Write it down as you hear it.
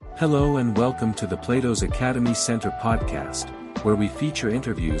Hello and welcome to the Plato's Academy Center podcast, where we feature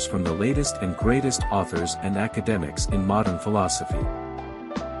interviews from the latest and greatest authors and academics in modern philosophy.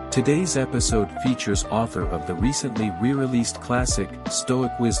 Today's episode features author of the recently re-released classic,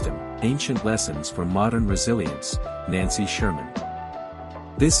 Stoic Wisdom, Ancient Lessons for Modern Resilience, Nancy Sherman.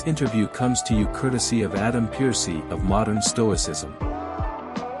 This interview comes to you courtesy of Adam Piercy of Modern Stoicism.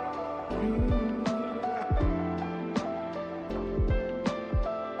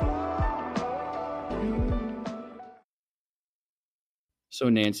 So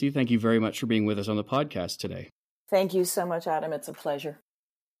Nancy, thank you very much for being with us on the podcast today. Thank you so much, Adam. It's a pleasure.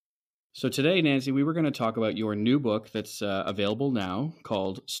 So today, Nancy, we were going to talk about your new book that's available now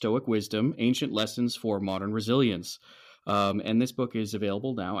called Stoic Wisdom, Ancient Lessons for Modern Resilience. And this book is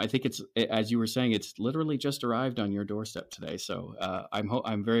available now. I think it's, as you were saying, it's literally just arrived on your doorstep today. So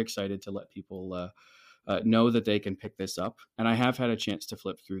I'm very excited to let people know that they can pick this up. And I have had a chance to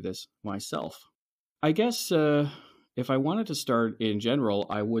flip through this myself. I guess if I wanted to start in general,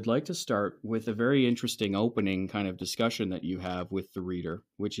 I would like to start with a very interesting opening kind of discussion that you have with the reader,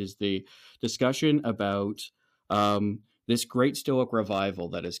 which is the discussion about this great Stoic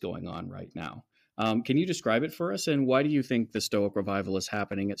revival that is going on right now. Can you describe it for us? And why do you think the Stoic revival is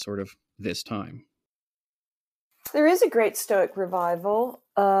happening at sort of this time? There is a great Stoic revival.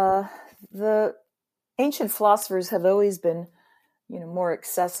 The ancient philosophers have always been, more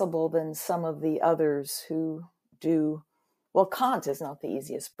accessible than some of the others who do. Well, Kant is not the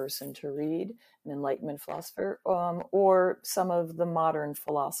easiest person to read, an Enlightenment philosopher, or some of the modern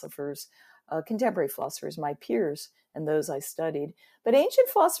philosophers, contemporary philosophers, my peers, and those I studied. But ancient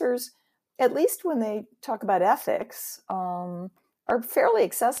philosophers, at least when they talk about ethics, are fairly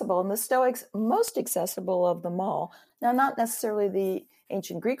accessible, and the Stoics, most accessible of them all. Now, not necessarily the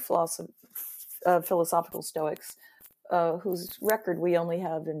ancient Greek philosophical Stoics, whose record we only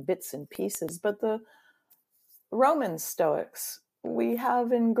have in bits and pieces, but the Roman Stoics we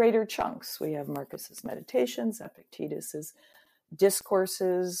have in greater chunks. We have Marcus's Meditations, Epictetus's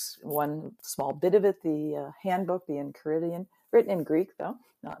Discourses, one small bit of it, the Handbook, the Enchiridion, written in Greek though,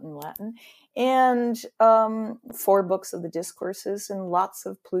 not in Latin, and 4 books of the Discourses and lots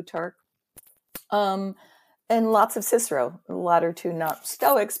of Plutarch, and lots of Cicero. The latter two not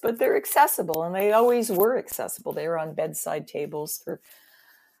Stoics, but they're accessible, and they always were accessible. They were on bedside tables for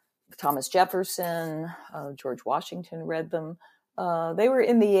Thomas Jefferson, George Washington read them. They were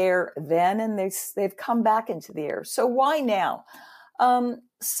in the air then, and they've come back into the air. So why now?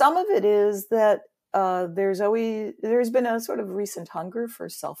 Some of it is that there's been a sort of recent hunger for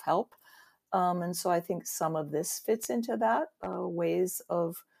self-help. And so I think some of this fits into that, ways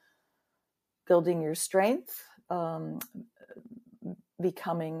of building your strength,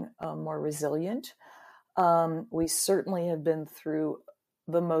 becoming more resilient. We certainly have been through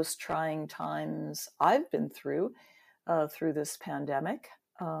the most trying times I've been through this pandemic,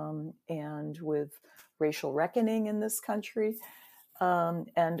 and with racial reckoning in this country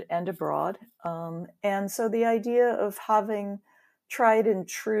and abroad. And so the idea of having tried and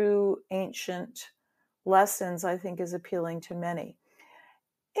true ancient lessons, I think, is appealing to many.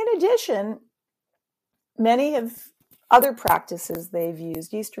 In addition, many of other practices they've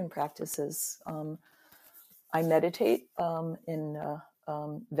used, Eastern practices. I meditate in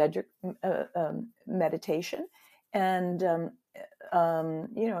Vedic meditation, and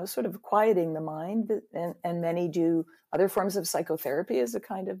sort of quieting the mind, and many do other forms of psychotherapy as a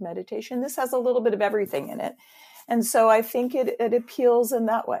kind of meditation. This has a little bit of everything in it, and so I think it appeals in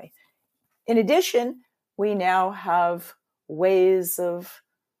that way. In addition, we now have ways of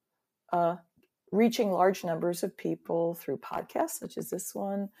reaching large numbers of people through podcasts such as this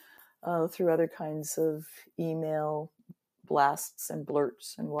one, through other kinds of email blasts and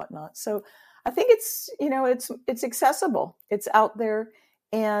blurts and whatnot. So I think it's accessible. It's out there,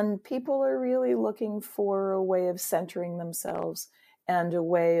 and people are really looking for a way of centering themselves and a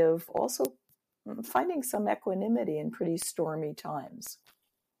way of also finding some equanimity in pretty stormy times.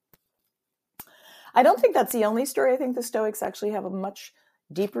 I don't think that's the only story. I think the Stoics actually have a much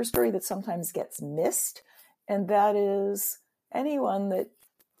deeper story that sometimes gets missed, and that is anyone that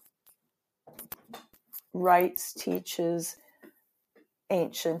writes, teaches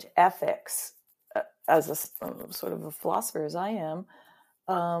ancient ethics as a sort of a philosopher as I am,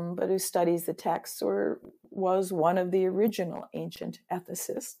 but who studies the texts or was one of the original ancient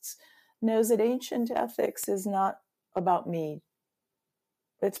ethicists, knows that ancient ethics is not about me.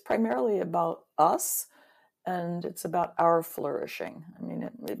 It's primarily about us, and it's about our flourishing. I mean,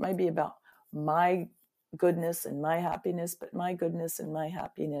 it might be about my goodness and my happiness, but my goodness and my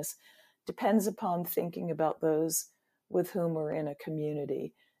happiness depends upon thinking about those with whom we're in a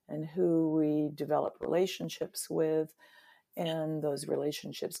community and who we develop relationships with. And those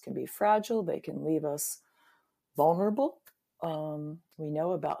relationships can be fragile. They can leave us vulnerable. We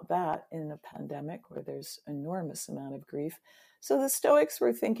know about that in a pandemic where there's enormous amount of grief. So the Stoics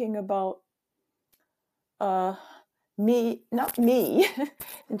were thinking about me, not me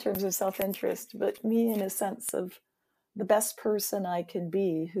in terms of self-interest, but me in a sense of the best person I can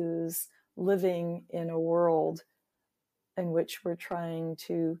be, who's living in a world in which we're trying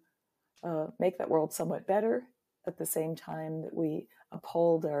to make that world somewhat better at the same time that we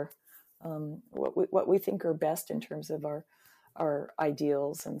uphold our what we think are best in terms of our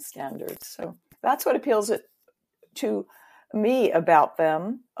ideals and standards. So that's what appeals to me about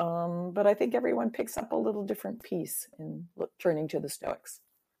them. But I think everyone picks up a little different piece in turning to the Stoics.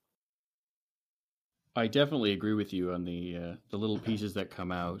 I definitely agree with you on the little pieces that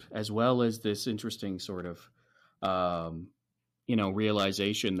come out, as well as this interesting sort of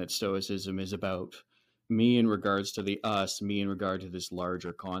realization that Stoicism is about me in regards to the us, me in regard to this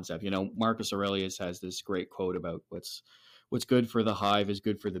larger concept. Marcus Aurelius has this great quote about what's good for the hive is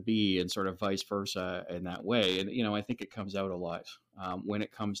good for the bee, and sort of vice versa in that way. And, I think it comes out a lot when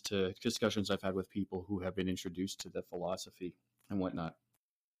it comes to discussions I've had with people who have been introduced to the philosophy and whatnot.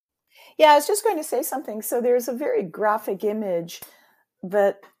 Yeah, I was just going to say something. So there's a very graphic image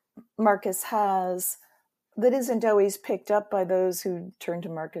that Marcus has that isn't always picked up by those who turn to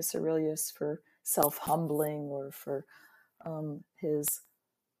Marcus Aurelius for self-humbling or for his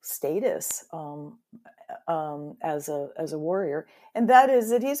status as a warrior, and that is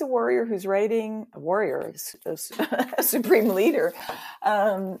that he's a warrior who's writing a supreme leader,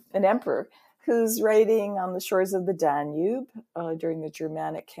 an emperor who's writing on the shores of the Danube during the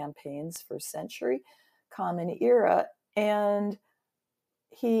Germanic campaigns, first century, Common Era, and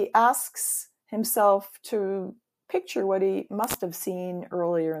he asks himself to picture what he must have seen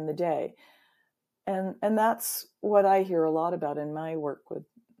earlier in the day. And that's what I hear a lot about in my work with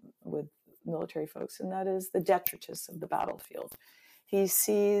military folks, and that is the detritus of the battlefield. He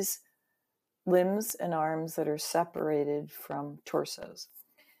sees limbs and arms that are separated from torsos.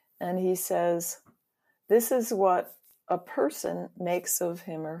 And he says, this is what a person makes of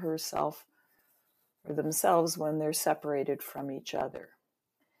him or herself or themselves when they're separated from each other.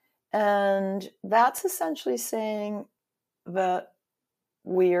 And that's essentially saying that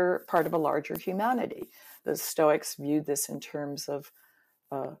we're part of a larger humanity. The Stoics viewed this in terms of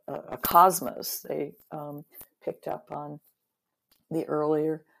a cosmos. They picked up on the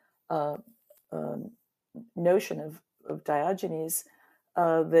earlier notion of Diogenes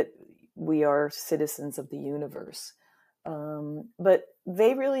that we are citizens of the universe. But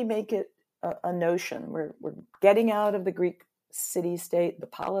they really make it a notion. We're getting out of the Greek city-state, the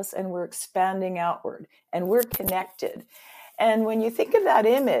polis, and we're expanding outward, and we're connected. And when you think of that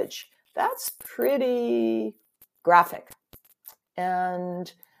image, that's pretty graphic.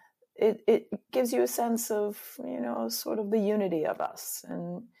 And it gives you a sense of, sort of the unity of us.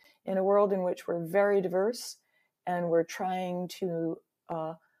 And in a world in which we're very diverse and we're trying to,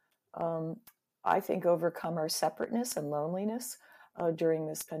 I think, overcome our separateness and loneliness during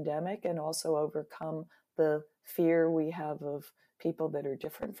this pandemic, and also overcome the fear we have of people that are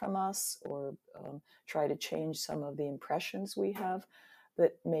different from us, or try to change some of the impressions we have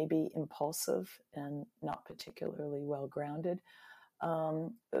that may be impulsive and not particularly well-grounded.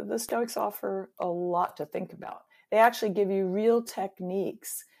 The Stoics offer a lot to think about. They actually give you real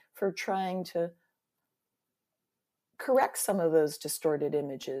techniques for trying to correct some of those distorted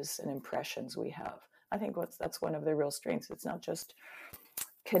images and impressions we have. I think that's one of their real strengths. It's not just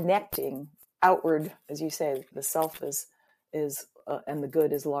connecting outward, as you say, the self is and the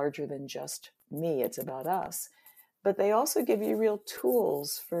good is larger than just me. It's about us. But they also give you real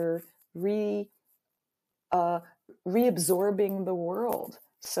tools for reabsorbing the world,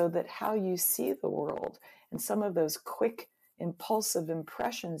 so that how you see the world and some of those quick, impulsive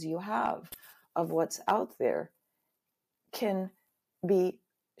impressions you have of what's out there can be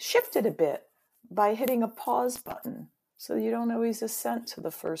shifted a bit by hitting a pause button, so you don't always assent to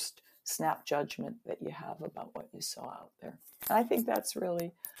the first snap judgment that you have about what you saw out there. And I think that's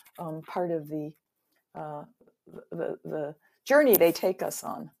really part of the journey they take us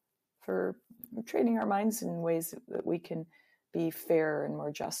on for training our minds in ways that we can be fair and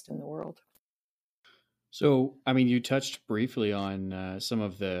more just in the world. So, I mean, you touched briefly on some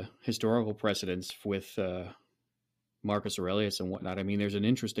of the historical precedents with Marcus Aurelius and whatnot. I mean, there's an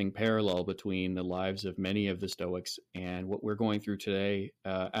interesting parallel between the lives of many of the Stoics and what we're going through today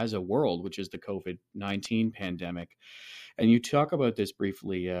as a world, which is the COVID-19 pandemic. And you talk about this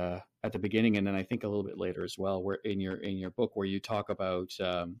briefly at the beginning, and then I think a little bit later as well, where in your book, where you talk about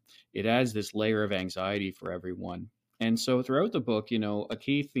it as this layer of anxiety for everyone. And so throughout the book, a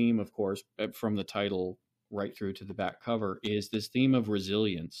key theme, of course, from the title right through to the back cover, is this theme of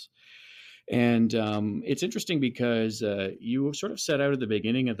resilience. And it's interesting because you sort of set out at the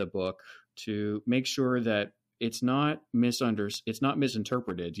beginning of the book to make sure that it's not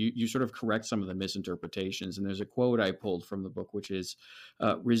misinterpreted. You sort of correct some of the misinterpretations. And there's a quote I pulled from the book, which is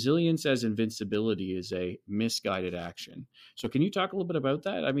resilience as invincibility is a misguided action. So can you talk a little bit about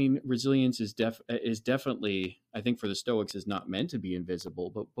that? I mean, resilience is definitely, I think for the Stoics, is not meant to be invisible,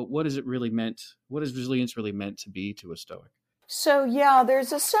 but what is it really meant? What is resilience really meant to be to a Stoic? So, yeah,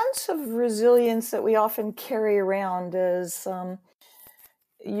 there's a sense of resilience that we often carry around as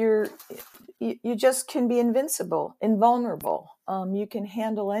you just can be invincible, invulnerable. You can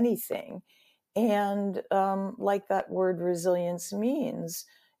handle anything. And like that word resilience means,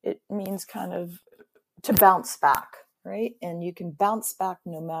 it means kind of to bounce back, right? And you can bounce back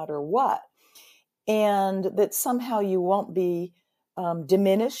no matter what. And that somehow you won't be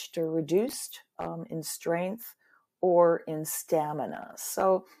diminished or reduced in strength or in stamina.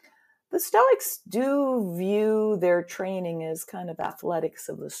 So the Stoics do view their training as kind of athletics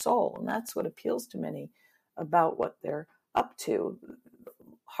of the soul, and that's what appeals to many about what they're up to.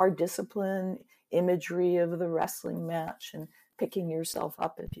 Hard discipline, imagery of the wrestling match, and picking yourself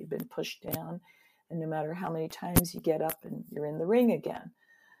up if you've been pushed down, and no matter how many times you get up and you're in the ring again.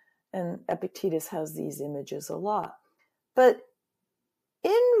 And Epictetus has these images a lot. But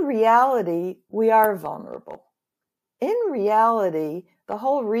in reality, we are vulnerable. In reality, the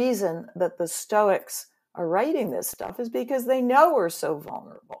whole reason that the Stoics are writing this stuff is because they know we're so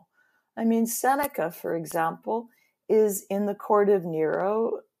vulnerable. I mean, Seneca, for example, is in the court of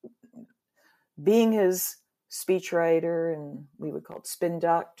Nero, being his speechwriter, and we would call it spin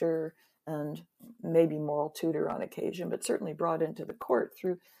doctor, and maybe moral tutor on occasion, but certainly brought into the court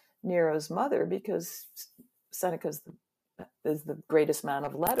through Nero's mother, because Seneca is the greatest man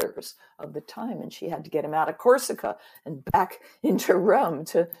of letters of the time, and she had to get him out of Corsica and back into Rome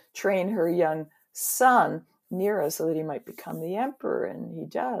to train her young son Nero so that he might become the emperor, and he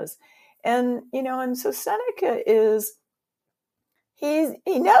does. And and so Seneca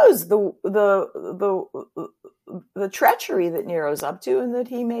he knows the treachery that Nero's up to, and that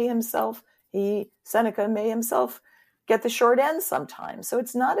Seneca may himself get the short end sometimes. So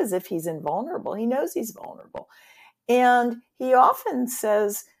it's not as if he's invulnerable. He knows he's vulnerable. And he often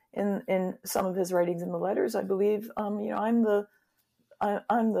says in some of his writings in the letters, I believe, I'm the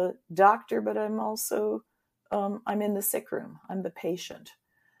doctor, but I'm also I'm in the sick room. I'm the patient.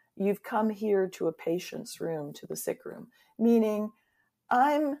 You've come here to a patient's room, to the sick room, meaning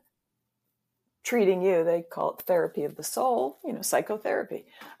I'm treating you. They call it therapy of the soul, psychotherapy.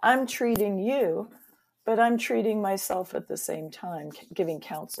 I'm treating you, but I'm treating myself at the same time, giving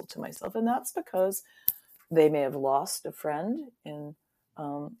counsel to myself, and that's because they may have lost a friend, and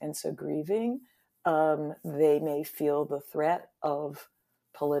so grieving. They may feel the threat of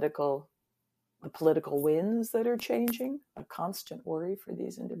the political winds that are changing, a constant worry for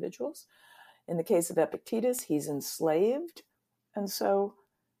these individuals. In the case of Epictetus, he's enslaved, and so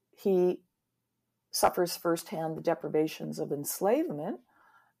he suffers firsthand the deprivations of enslavement,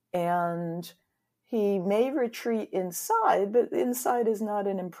 and he may retreat inside, but inside is not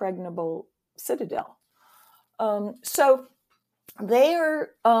an impregnable citadel. So they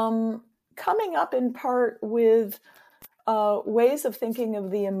are coming up in part with ways of thinking of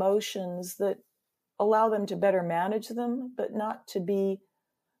the emotions that allow them to better manage them, but not to be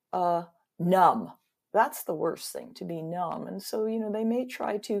numb. That's the worst thing, to be numb. And so, they may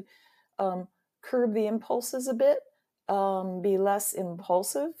try to curb the impulses a bit, be less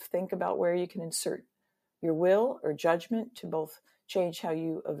impulsive, think about where you can insert your will or judgment to both change how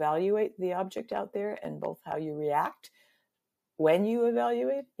you evaluate the object out there and both how you react when you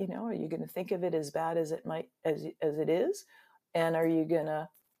evaluate. Are you going to think of it as bad as it is? And are you going to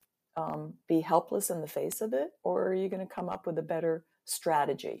be helpless in the face of it? Or are you going to come up with a better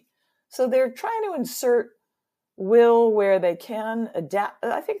strategy? So they're trying to insert will where they can, adapt.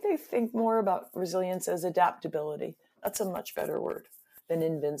 I think they think more about resilience as adaptability. That's a much better word than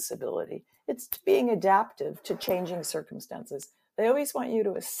invincibility. It's being adaptive to changing circumstances. They always want you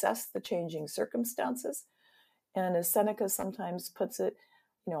to assess the changing circumstances. And as Seneca sometimes puts it,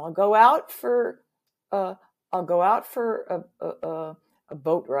 I'll go out for a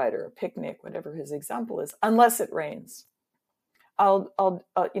boat ride or a picnic, whatever his example is, unless it rains. I'll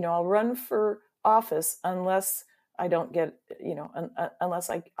run for office unless I don't get, unless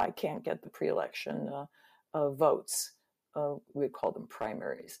I can't get the pre-election votes. we call them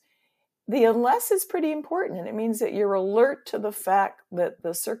primaries. The unless is pretty important, and it means that you're alert to the fact that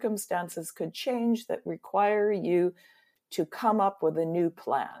the circumstances could change that require you to come up with a new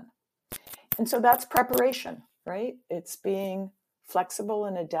plan. And so that's preparation, right? It's being flexible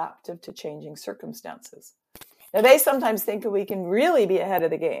and adaptive to changing circumstances. Now, they sometimes think that we can really be ahead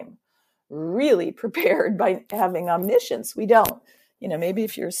of the game, really prepared by having omniscience. We don't. Maybe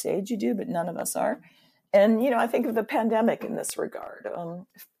if you're a sage, you do, but none of us are. And, I think of the pandemic in this regard.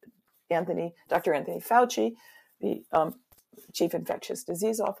 Dr. Anthony Fauci, the chief infectious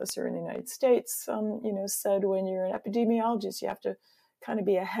disease officer in the United States, said when you're an epidemiologist, you have to kind of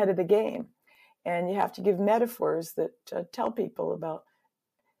be ahead of the game. And you have to give metaphors that tell people about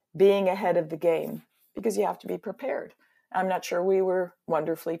being ahead of the game, because you have to be prepared. I'm not sure we were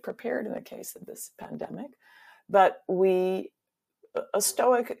wonderfully prepared in the case of this pandemic, but a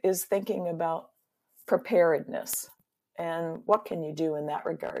Stoic is thinking about preparedness and what can you do in that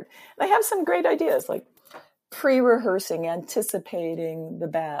regard. And I have some great ideas, like pre-rehearsing, anticipating the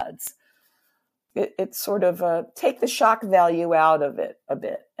bads. It's sort of take the shock value out of it a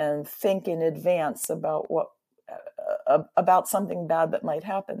bit and think in advance about about something bad that might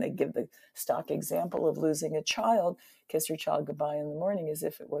happen. They give the stock example of losing a child. Kiss your child goodbye in the morning as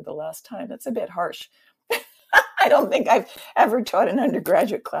if it were the last time. That's a bit harsh. I don't think I've ever taught an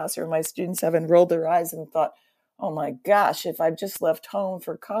undergraduate class where my students haven't rolled their eyes and thought, oh my gosh, if I've just left home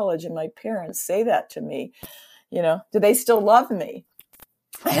for college and my parents say that to me, do they still love me?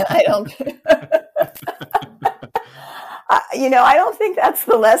 I don't, I don't think that's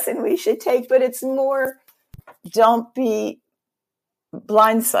the lesson we should take, but it's more, don't be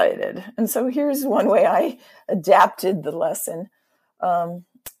blindsided. And so here's one way I adapted the lesson.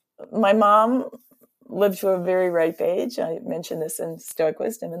 My mom lived to a very ripe age. I mentioned this in Stoic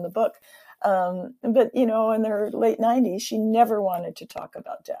Wisdom in the book. But, in her late 90s, she never wanted to talk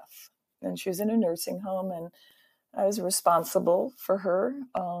about death. And she was in a nursing home, and I was responsible for her.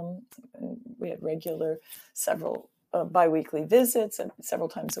 And we had regular several biweekly visits and several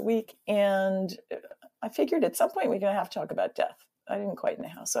times a week. And I figured at some point we're going to have to talk about death. I didn't quite know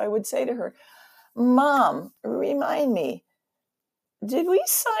how. So I would say to her, Mom, remind me, did we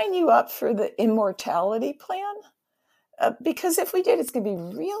sign you up for the immortality plan? Because if we did, it's going to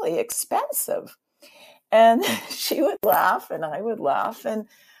be really expensive. And she would laugh and I would laugh. And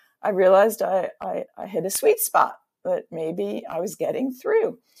I realized I hit a sweet spot that maybe I was getting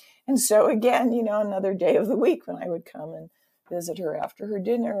through. And so again, another day of the week when I would come and visit her after her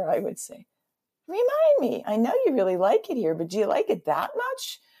dinner, I would say, remind me, I know you really like it here, but do you like it that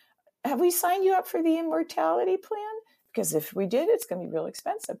much? Have we signed you up for the immortality plan? Because if we did, it's going to be real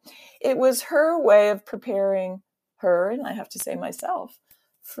expensive. It was her way of preparing her, and I have to say myself,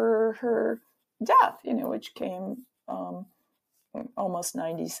 for her death, which came almost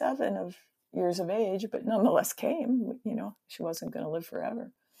 97 of years of age, but nonetheless came. She wasn't going to live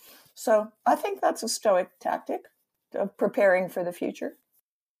forever. So I think that's a Stoic tactic of preparing for the future.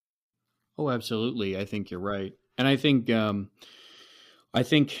 Oh, absolutely. I think you're right. And I think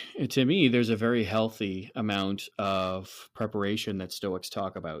to me, there's a very healthy amount of preparation that Stoics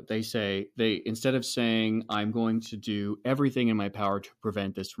talk about. They instead of saying, I'm going to do everything in my power to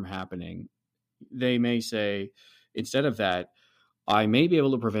prevent this from happening, they may say, instead of that, I may be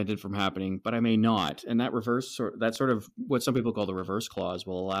able to prevent it from happening, but I may not. And that that sort of what some people call the reverse clause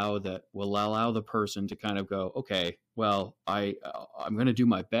will allow the person to kind of go, okay, well, I'm going to do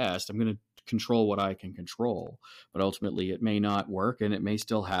my best. I'm going to control what I can control, but ultimately it may not work and it may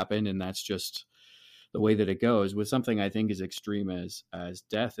still happen. And that's just the way that it goes. With something I think as extreme as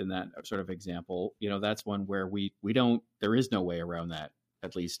death in that sort of example, that's one where there is no way around that.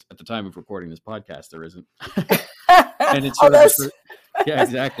 At least at the time of recording this podcast, there isn't. And it's yeah,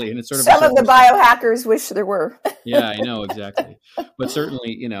 exactly. And it's sort of some of the biohackers wish there were. Yeah, I know, exactly. But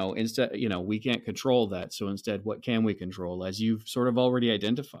certainly, instead, we can't control that. So instead, what can we control? As you've sort of already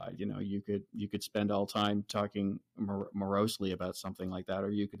identified, you could spend all time talking morosely about something like that, or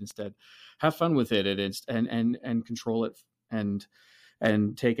you could instead have fun with it and control it and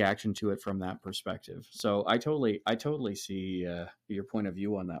take action to it from that perspective. So I totally see your point of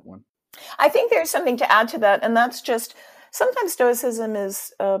view on that one. I think there's something to add to that, and that's just sometimes Stoicism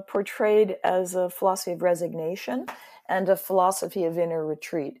is portrayed as a philosophy of resignation and a philosophy of inner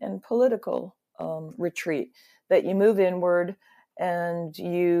retreat and political retreat, that you move inward and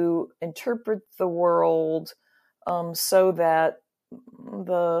you interpret the world so that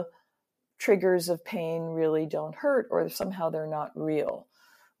the triggers of pain really don't hurt, or somehow they're not real,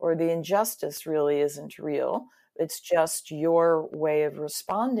 or the injustice really isn't real. It's just your way of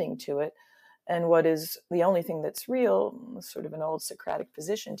responding to it. And what is the only thing that's real, sort of an old Socratic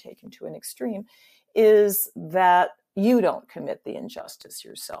position taken to an extreme, is that you don't commit the injustice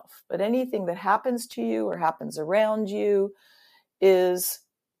yourself. But anything that happens to you or happens around you is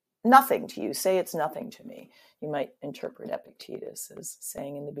nothing to you. Say it's nothing to me. You might interpret Epictetus as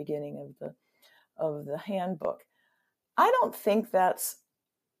saying in the beginning of the handbook. I don't think that's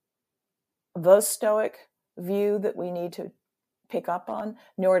the Stoic view that we need to pick up on,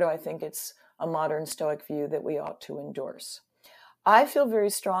 nor do I think it's a modern Stoic view that we ought to endorse. I feel very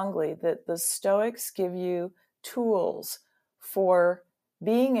strongly that the Stoics give you tools for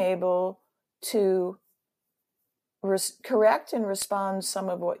being able to correct and respond some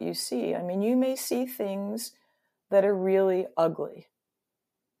of what you see. I mean, you may see things that are really ugly.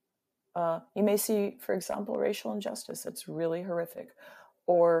 You may see, for example, racial injustice that's really horrific,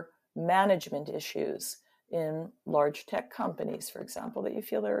 or management issues in large tech companies, for example, that you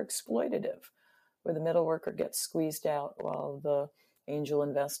feel are exploitative, where the middle worker gets squeezed out while the angel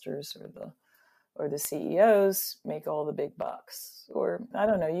investors or the CEOs make all the big bucks, or I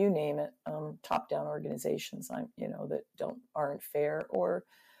don't know, you name it, top-down organizations, that aren't fair, or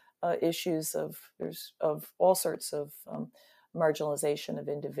issues of all sorts of marginalization of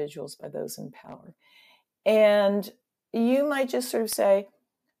individuals by those in power. And you might just sort of say,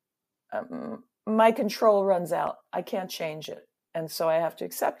 my control runs out. I can't change it. And so I have to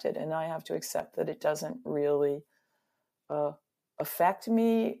accept it. And I have to accept that it doesn't really affect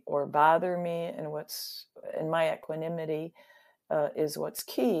me or bother me. And my equanimity is what's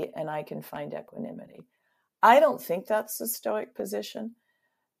key. And I can find equanimity. I don't think that's the Stoic position.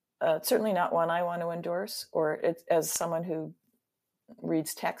 Certainly not one I want to endorse, or as someone who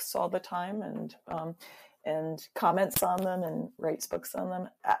reads texts all the time and comments on them and writes books on them.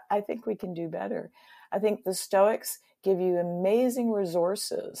 I think we can do better. I think the Stoics give you amazing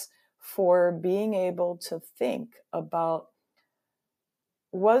resources for being able to think about,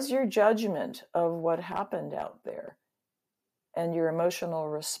 was your judgment of what happened out there and your emotional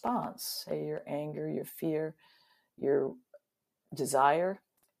response, say your anger, your fear, your desire,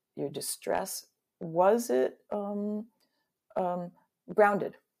 your distress, was it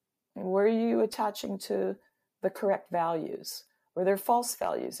grounded? Were you attaching to the correct values? Were there false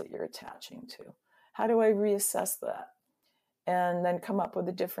values that you're attaching to? How do I reassess that? And then come up with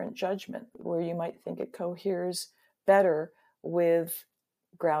a different judgment where you might think it coheres better with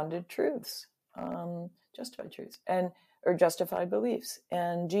grounded truths, justified truths, or justified beliefs.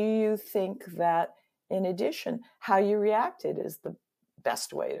 And do you think that, in addition, how you reacted is the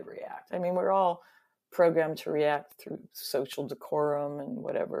best way to react? I mean, we're all programmed to react through social decorum and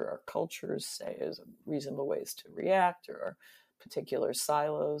whatever our cultures say is reasonable ways to react, or our particular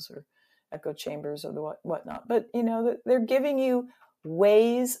silos or echo chambers or the whatnot. But, they're giving you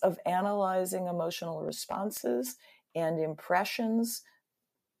ways of analyzing emotional responses and impressions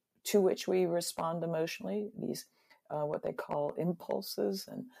to which we respond emotionally, these what they call impulses.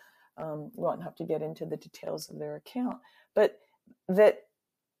 And we won't have to get into the details of their account, but that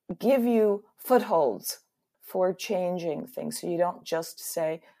give you footholds for changing things. So you don't just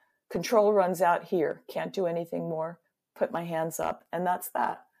say, control runs out here, can't do anything more, put my hands up, and that's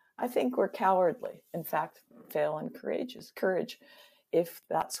that. I think we're cowardly, in fact, fail in courage if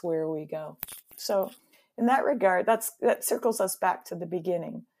that's where we go. So in that regard, that circles us back to the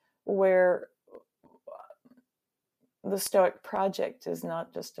beginning, where the Stoic project is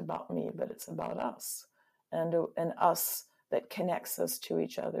not just about me, but it's about us, and us that connects us to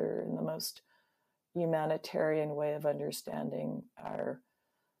each other in the most humanitarian way of understanding our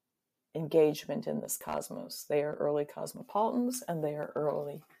engagement in this cosmos. They are early cosmopolitans, and they are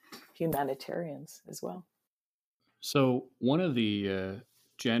early humanitarians as well. So one of the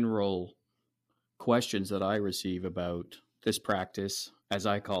general questions that I receive about this practice, as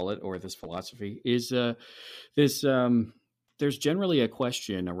I call it, or this philosophy, is there's generally a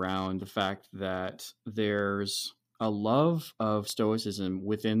question around the fact that there's a love of Stoicism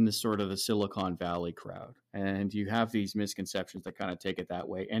within the sort of the Silicon Valley crowd. And you have these misconceptions that kind of take it that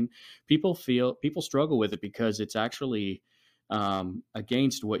way. And people struggle with it because it's actually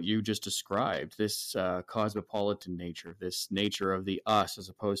against what you just described, this cosmopolitan nature, this nature of the us as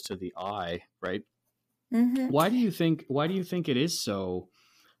opposed to the I, right? Mm-hmm. Why do you think it is so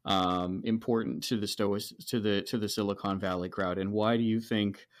important to the Stoics, to the Silicon Valley crowd, and why do you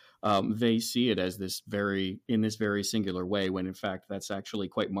think they see it as in this very singular way, when in fact that's actually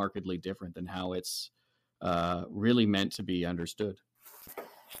quite markedly different than how it's really meant to be understood?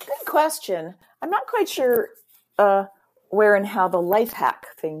 Good question. I'm not quite sure where and how the life hack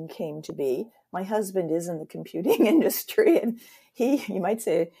thing came to be. My husband is in the computing industry, and you might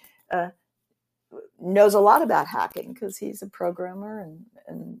say, knows a lot about hacking because he's a programmer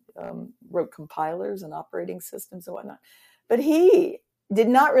and wrote compilers and operating systems and whatnot. But he did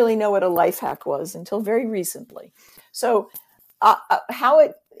not really know what a life hack was until very recently. So how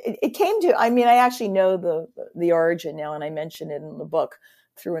it came to, I mean, I actually know the origin now, and I mentioned it in the book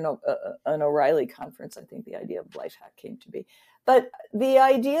through an O'Reilly conference. I think the idea of life hack came to be. But the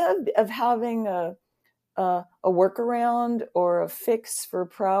idea of having a workaround or a fix for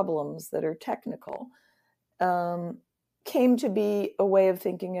problems that are technical came to be a way of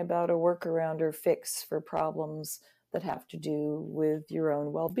thinking about a workaround or fix for problems that have to do with your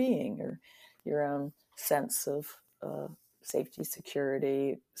own well-being or your own sense of safety,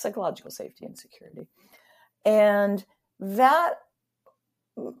 security, psychological safety and security. And that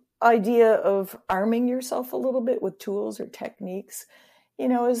idea of arming yourself a little bit with tools or techniques,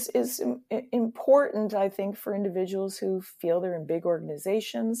 is important, I think, for individuals who feel they're in big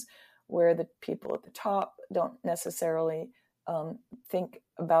organizations where the people at the top don't necessarily think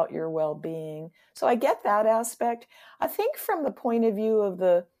about your well-being. So I get that aspect. I think from the point of view of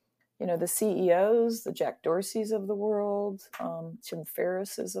the CEOs, the Jack Dorseys of the world, Tim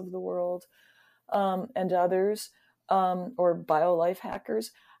Ferrisses of the world, and others, or bio-life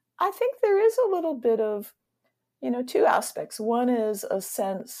hackers, I think there is a little bit of, two aspects. One is a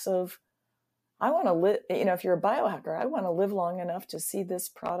sense of, I want to live, if you're a biohacker, I want to live long enough to see this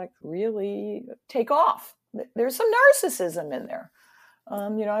product really take off. There's some narcissism in there.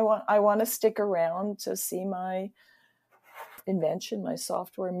 I want to stick around to see my invention, my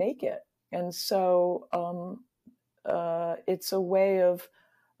software make it. And so it's a way of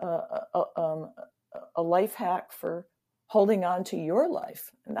a life hack for holding on to your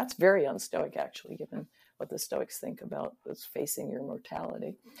life. And that's very un-Stoic, actually, given what the Stoics think about is facing your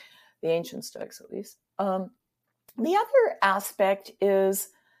mortality, the ancient Stoics at least. The other aspect is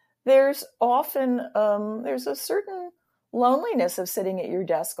there's often, there's a certain loneliness of sitting at your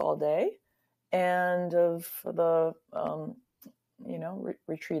desk all day and of the,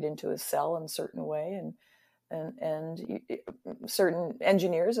 retreat into a cell in a certain way. And certain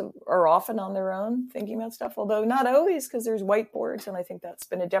engineers are often on their own thinking about stuff, although not always, because there's whiteboards. And I think that's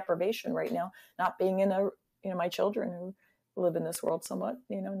been a deprivation right now, not being in my children who live in this world somewhat,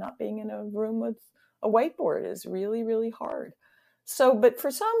 not being in a room with a whiteboard is really, really hard. So, but for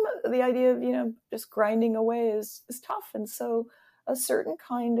some, the idea of, just grinding away is tough. And so a certain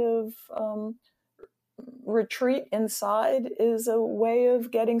kind of retreat inside is a way of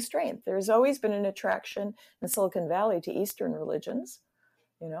getting strength. There's always been an attraction in Silicon Valley to Eastern religions,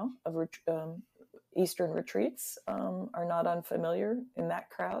 Eastern retreats are not unfamiliar in that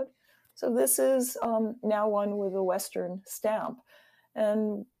crowd. So this is now one with a Western stamp.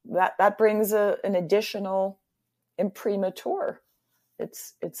 And that brings an additional imprimatur.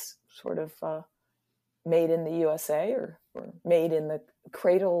 It's sort of made in the USA or made in the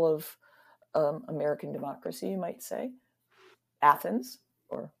cradle of American democracy, you might say, Athens,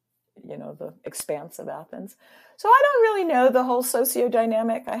 or the expanse of Athens. So I don't really know the whole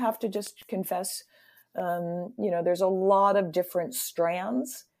socio-dynamic. I have to just confess, there's a lot of different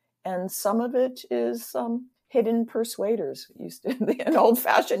strands, and some of it is hidden persuaders, used to be an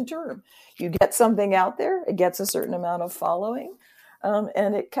old-fashioned term. You get something out there, it gets a certain amount of following,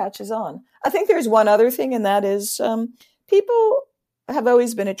 and it catches on. I think there's one other thing, and that is people have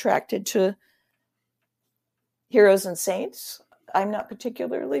always been attracted to heroes and saints. I'm not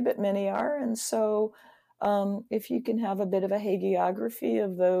particularly, but many are. And so if you can have a bit of a hagiography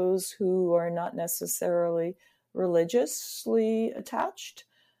of those who are not necessarily religiously attached,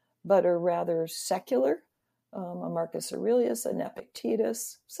 but are rather secular, a Marcus Aurelius, an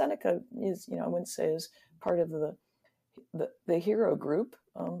Epictetus, Seneca is, I wouldn't say is part of the hero group.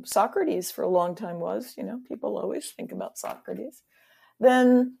 Socrates for a long time was, people always think about Socrates.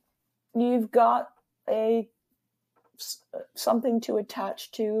 Then you've got something to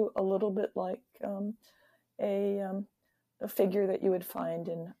attach to, a little bit like a figure that you would find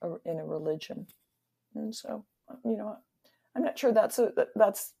in a religion. And so, I'm not sure that's the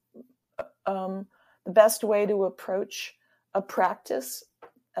best way to approach a practice.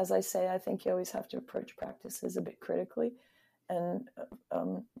 As I say, I think you always have to approach practices a bit critically, and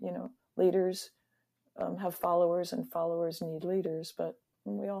leaders have followers, and followers need leaders, but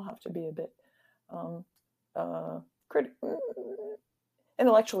we all have to be a bit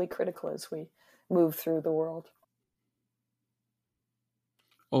intellectually critical as we move through the world.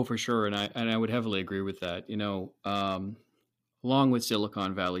 Oh, for sure, and I would heavily agree with that. Along with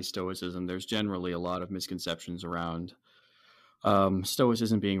Silicon Valley Stoicism, there's generally a lot of misconceptions around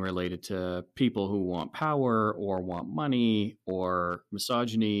Stoicism being related to people who want power or want money or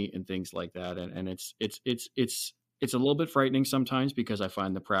misogyny and things like that. And it's a little bit frightening sometimes, because I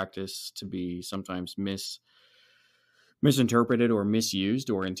find the practice to be sometimes misinterpreted or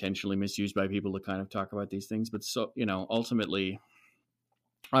misused, or intentionally misused by people to kind of talk about these things. But ultimately,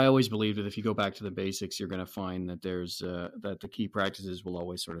 I always believe that if you go back to the basics, you're going to find that that the key practices will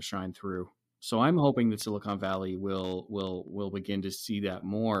always sort of shine through. So I'm hoping that Silicon Valley will begin to see that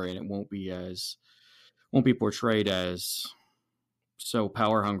more, and it won't be portrayed as so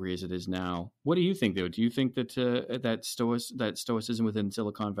power hungry as it is now. What do you think, though? Do you think that that stoicism within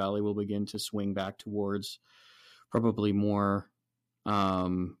Silicon Valley will begin to swing back towards probably more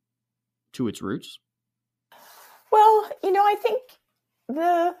to its roots? Well, I think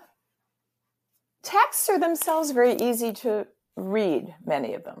the texts are themselves very easy to read,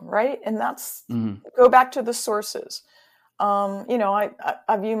 many of them, right? And that's go back to the sources.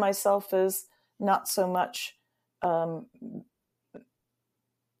 I view myself as not so much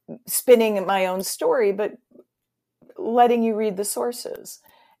spinning my own story, but letting you read the sources.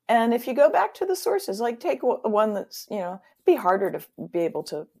 And if you go back to the sources, like take one that's, it'd be harder to be able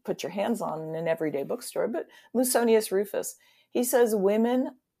to put your hands on in an everyday bookstore, but Musonius Rufus, he says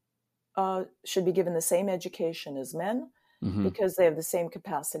women should be given the same education as men, because they have the same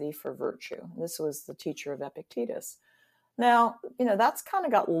capacity for virtue. This was the teacher of Epictetus. Now, that's kind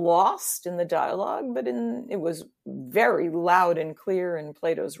of got lost in the dialogue, but it was very loud and clear in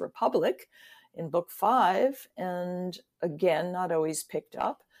Plato's Republic in Book 5, and again, not always picked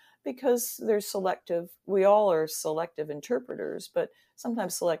up, because we all are selective interpreters, but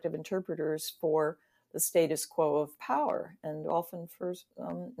sometimes selective interpreters for the status quo of power, and often for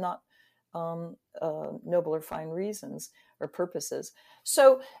not noble or fine reasons or purposes.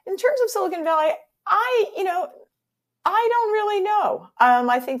 So in terms of Silicon Valley, I don't really know.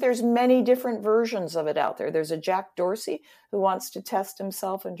 I think there's many different versions of it out there. There's a Jack Dorsey who wants to test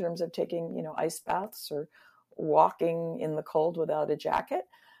himself in terms of taking, ice baths or walking in the cold without a jacket,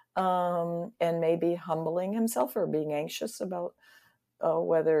 and maybe humbling himself or being anxious about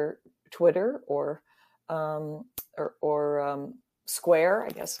whether Twitter or Square, I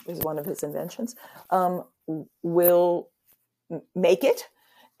guess is one of his inventions, will make it.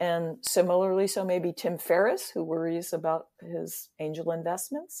 And similarly, so maybe Tim Ferriss, who worries about his angel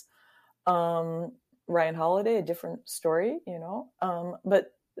investments. Ryan Holiday, a different story,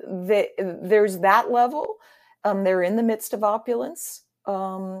 but there's that level. They're in the midst of opulence,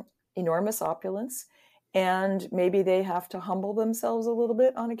 enormous opulence, and maybe they have to humble themselves a little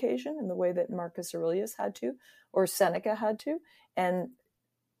bit on occasion in the way that Marcus Aurelius had to, or Seneca had to, and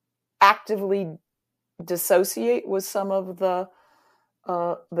actively dissociate with some of the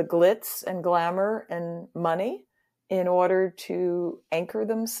glitz and glamour and money in order to anchor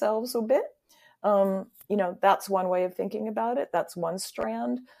themselves a bit. That's one way of thinking about it. That's one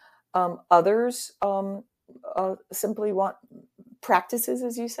strand. Others simply want practices,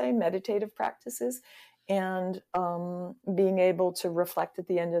 as you say, meditative practices, and being able to reflect at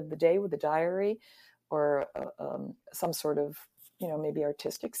the end of the day with a diary or some sort of, maybe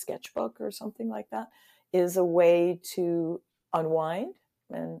artistic sketchbook or something like that, is a way to unwind,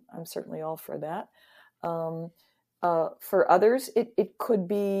 and I'm certainly all for that. For others, it could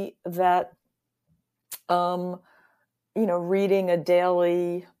be that, reading a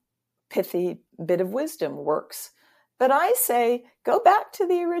daily pithy bit of wisdom works. But I say, go back to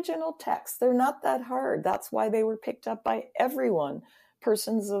the original text. They're not that hard. That's why they were picked up by everyone.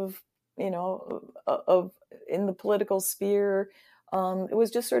 Persons of, in the political sphere. It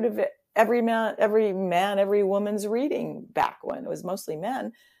was just sort of every woman's reading back when. It was mostly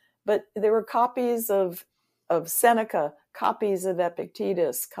men. But there were copies of Seneca, copies of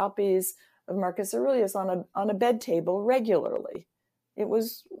Epictetus, copies of Marcus Aurelius on a bed table regularly. It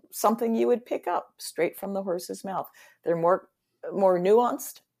was something you would pick up straight from the horse's mouth. They're more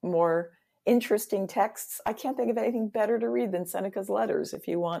nuanced, more interesting texts. I can't think of anything better to read than Seneca's letters if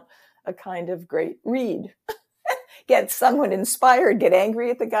you want a kind of great read. Get someone inspired, get angry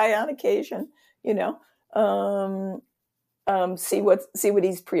at the guy on occasion, see what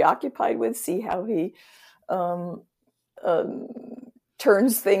he's preoccupied with, see how he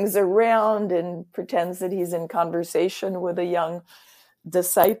turns things around and pretends that he's in conversation with a young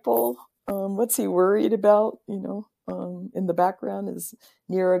disciple. What's he worried about? In the background, is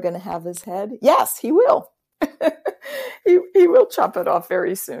Nero going to have his head? Yes, he will. he will chop it off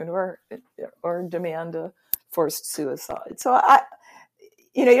very soon, or demand a forced suicide. So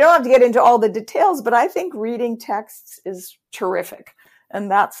you don't have to get into all the details, but I think reading texts is terrific, and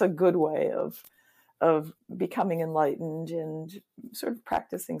that's a good way of of becoming enlightened and sort of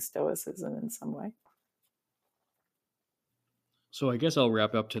practicing Stoicism in some way. So I guess I'll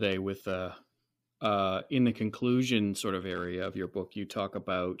wrap up today with, in the conclusion sort of area of your book, you talk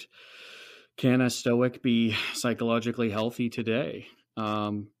about, can a Stoic be psychologically healthy today?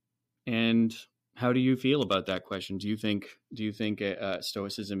 And how do you feel about that question? Do you think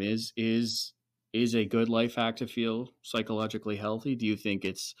Stoicism is a good life hack to feel psychologically healthy? Do you think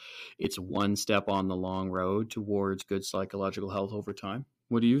it's one step on the long road towards good psychological health over time?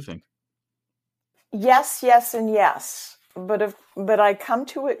 What do you think? Yes, and yes. But I come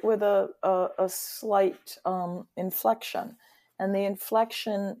to it with a slight inflection. And the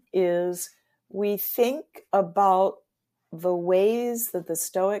inflection is, we think about the ways that the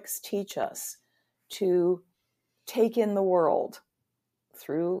Stoics teach us to take in the world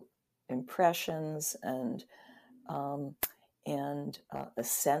through impressions and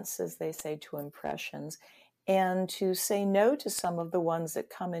assents, as they say, to impressions, and to say no to some of the ones that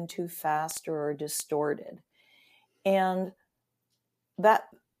come in too fast or are distorted. And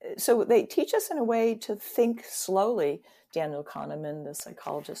so they teach us in a way to think slowly, Daniel Kahneman, the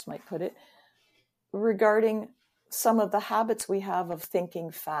psychologist, might put it, regarding some of the habits we have of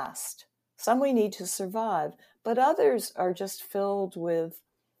thinking fast. Some we need to survive, but others are just filled with,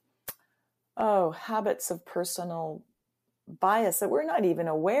 habits of personal bias that we're not even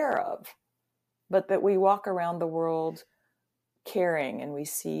aware of, but that we walk around the world carrying, and we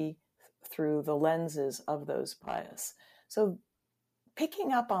see through the lenses of those bias. So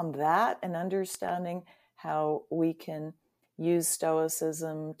picking up on that and understanding how we can use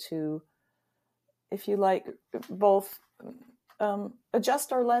Stoicism to, if you like, both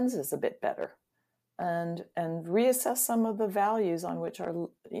adjust our lenses a bit better and reassess some of the values on which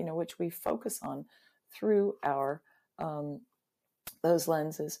which we focus on through our those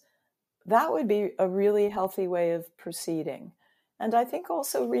lenses. That would be a really healthy way of proceeding. And I think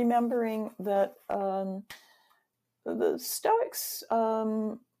also remembering that the Stoics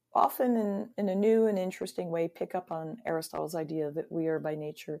often in a new and interesting way pick up on Aristotle's idea that we are by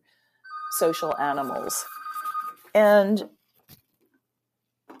nature social animals. And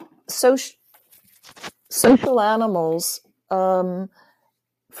social animals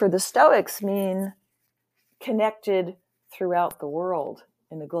for the Stoics mean connected throughout the world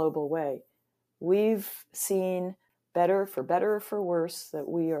in a global way. We've seen, for better or for worse, that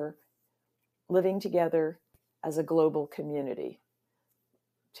we are living together as a global community.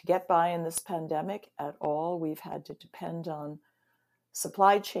 To get by in this pandemic at all, we've had to depend on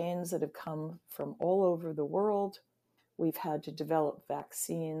supply chains that have come from all over the world. We've had to develop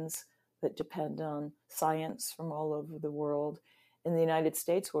vaccines that depend on science from all over the world. In the United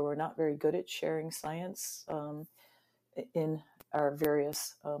States, where we're not very good at sharing science in our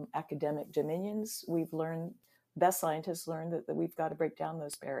various academic dominions, best scientists learned that we've got to break down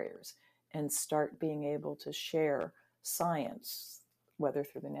those barriers and start being able to share science, whether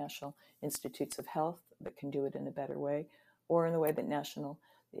through the National Institutes of Health that can do it in a better way, or in the way that National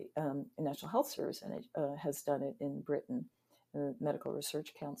Health Service has done it in Britain, the Medical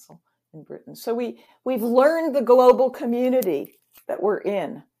Research Council in Britain. So we've learned the global community that we're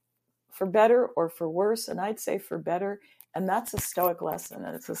in, for better or for worse, and I'd say for better. And that's a Stoic lesson,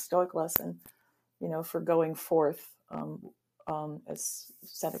 and it's a Stoic lesson, for going forth, as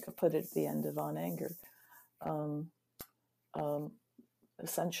Seneca put it at the end of On Anger.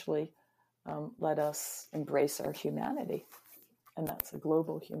 Essentially, let us embrace our humanity, and that's a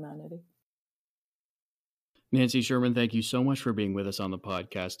global humanity. Nancy Sherman, thank you so much for being with us on the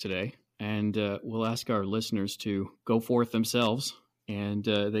podcast today. And we'll ask our listeners to go forth themselves, and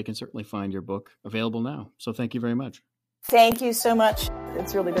they can certainly find your book available now. So thank you very much. Thank you so much.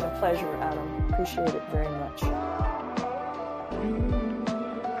 It's really been a pleasure, Adam. Appreciate it very much.